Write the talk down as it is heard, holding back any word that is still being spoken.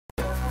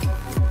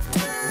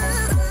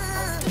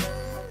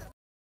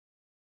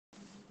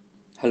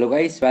Hello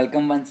guys,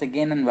 welcome once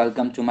again and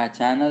welcome to my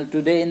channel.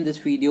 Today in this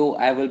video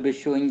I will be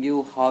showing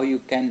you how you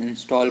can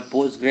install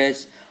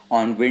Postgres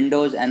on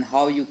Windows and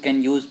how you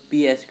can use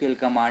PSQL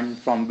command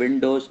from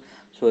Windows.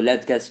 So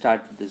let's get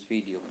started with this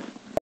video.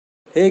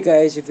 Hey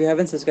guys, if you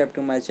haven't subscribed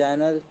to my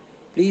channel,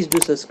 please do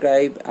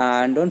subscribe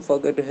and don't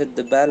forget to hit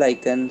the bell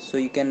icon so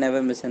you can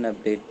never miss an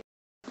update.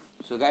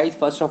 So guys,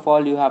 first of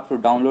all you have to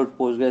download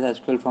Postgres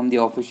SQL from the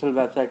official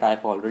website.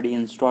 I've already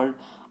installed.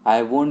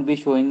 I won't be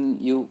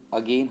showing you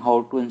again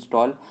how to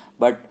install,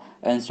 but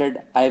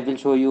instead I will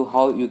show you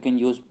how you can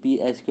use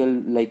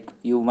PSQL. Like,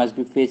 you must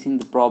be facing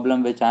the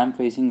problem which I'm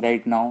facing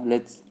right now.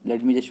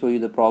 Let me just show you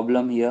the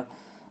problem here.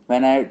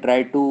 When I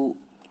try to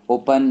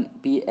open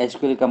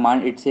PSQL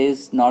command, it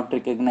says not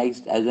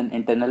recognized as an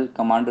internal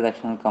command or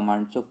external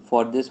command. So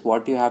for this,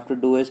 what you have to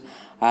do is,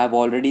 I have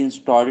already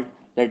installed.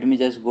 Let me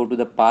just go to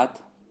the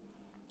path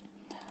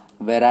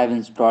where I've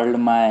installed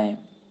my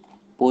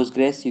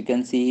Postgres. You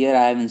can see here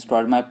I have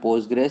installed my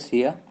Postgres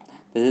here.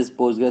 This is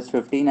Postgres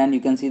 15 and you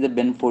can see the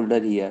bin folder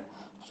here.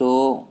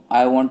 So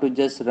I want to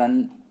just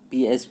run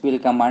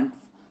PSQL command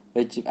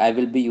which I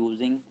will be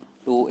using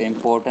to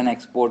import and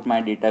export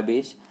my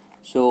database.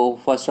 So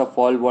first of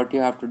all, what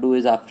you have to do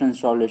is, after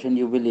installation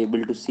you will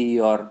able to see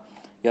your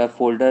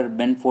folder,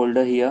 bin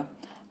folder here.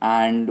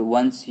 And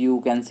once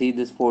you can see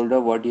this folder,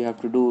 what you have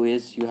to do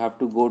is you have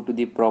to go to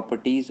the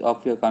properties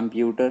of your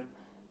computer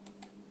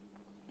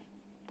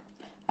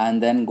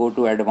and then go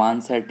to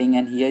advanced setting,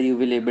 and here you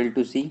will able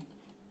to see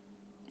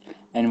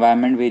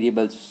environment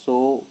variables.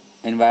 So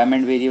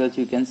environment variables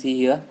you can see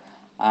here,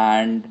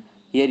 and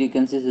here you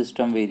can see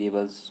system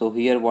variables. So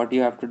here what you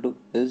have to do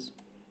is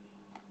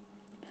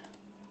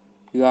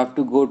you have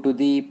to go to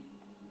the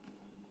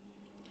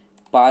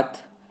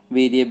path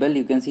variable.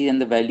 You can see,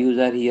 and the values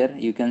are here,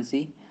 you can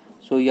see.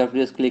 So you have to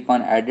just click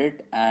on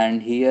edit,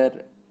 and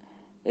here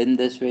in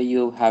this way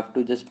you have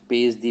to just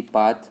paste the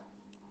path.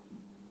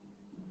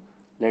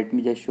 Let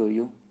me just show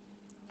you.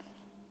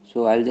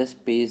 So I'll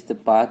just paste the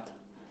path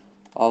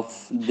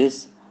of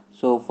this.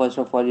 So first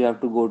of all you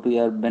have to go to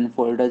your bin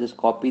folder, just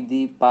copy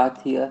the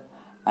path here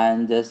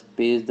and just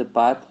paste the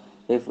path.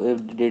 If the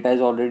data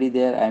is already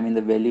there, I mean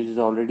the values is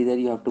already there,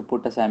 you have to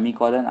put a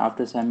semicolon.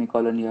 After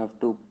semicolon you have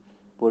to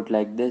put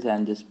like this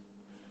and just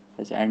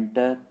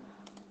enter.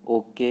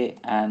 Okay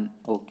and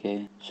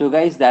okay. So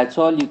guys, that's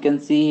all. You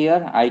can see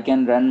here I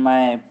can run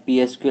my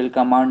PSQL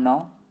command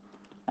now,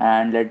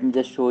 and let me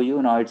just show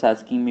you. Now it's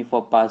asking me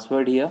for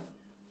password here,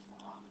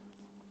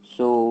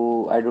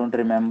 so I don't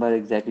remember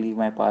exactly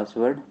my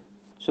password.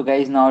 So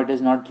guys, now it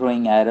is not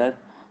throwing error.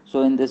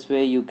 So in this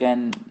way you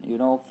can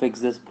fix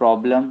this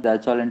problem.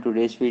 That's all in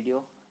today's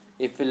video.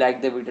 If you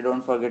like the video,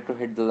 don't forget to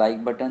hit the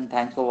like button.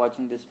 Thanks for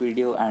watching this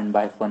video and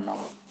bye for now.